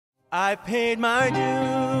I paid my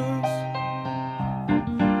dues,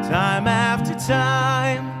 time after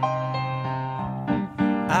time.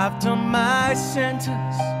 I've done my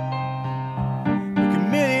sentence, but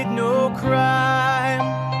committed no crime.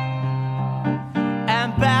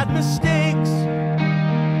 And bad mistakes,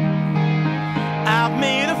 I've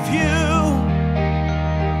made a few.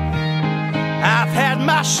 I've had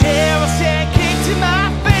my share of sand kicked in my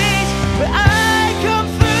face, but I come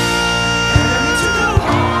through. And to go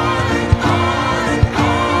on and on and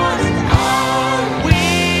on and on. We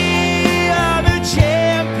are the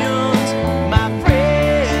champions, my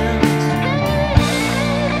friends,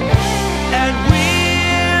 and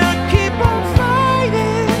we'll keep on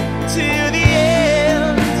fighting to the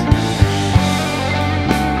end.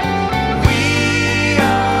 We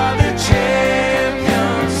are the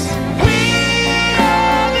champions. We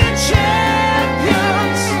are the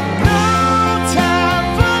champions. No time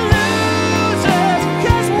for losers,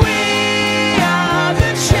 'cause we are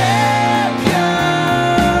the champions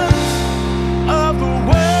of the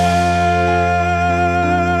world.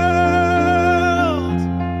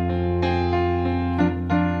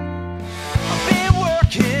 I've been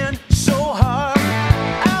working so hard.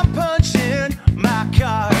 I'm punching my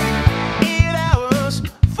card. 8 hours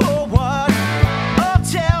for what? Oh,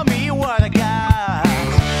 tell me what I got.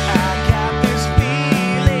 I got this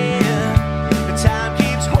feeling the time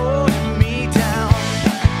keeps holding me down.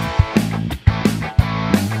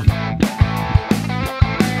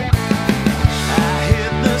 I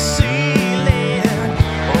hit the ceiling,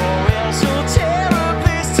 oh, else so tear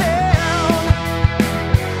this town.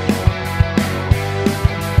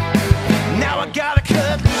 Now I gotta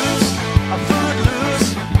cut loose, a foot loose,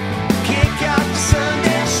 kick out the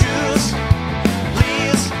Sunday shoes.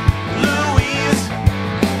 Please, Louise,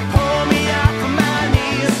 pull me out from my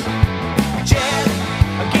knees. Jet,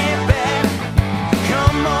 get back,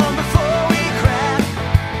 come on before we crack.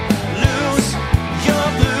 Lose your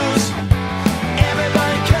blues,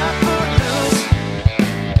 everybody cut foot loose.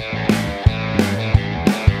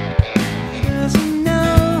 She doesn't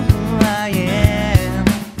know who I am,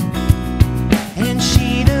 and she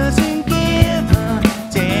doesn't give a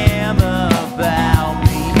damn about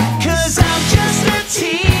me. 'Cause I'm just a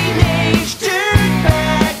teenage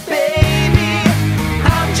dirtbag, baby.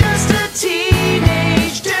 I'm just a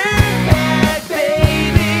teenage dirtbag,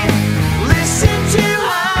 baby. Listen to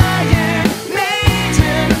Iron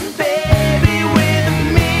Maiden, baby, with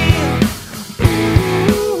me.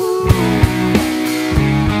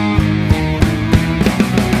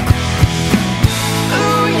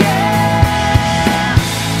 Ooh, yeah,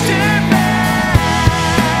 dirtbag.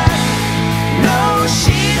 No,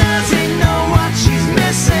 she doesn't know what she's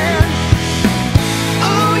missing.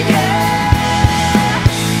 Ooh, yeah,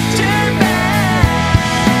 dirtbag.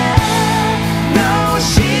 No,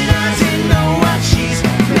 she doesn't know what she's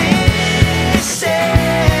missing.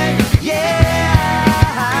 Yeah.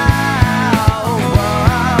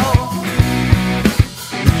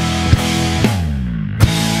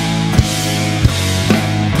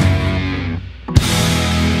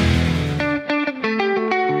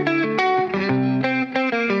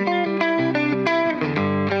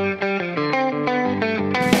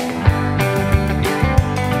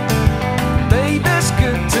 Baby's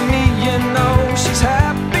good to me, you know. She's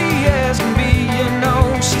happy as can be, you know.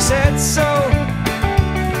 She said so.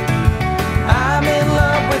 I'm in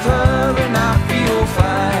love with her and I feel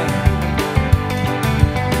fine.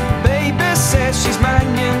 Baby says she's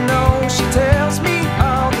mine, you know. She tells me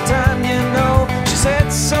all the time, you know. She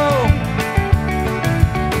said so.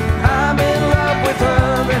 I'm in love with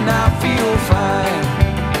her and I feel fine.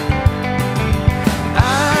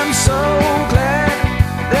 I'm so glad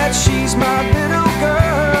that she's my little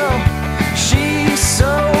girl. She's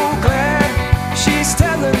so glad she's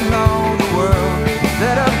telling all the world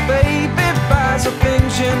that her baby buys her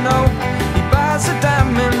things, you know. He buys her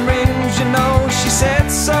diamond rings, you know. She said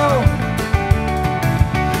so.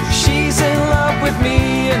 She's in love with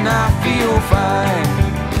me and I feel fine.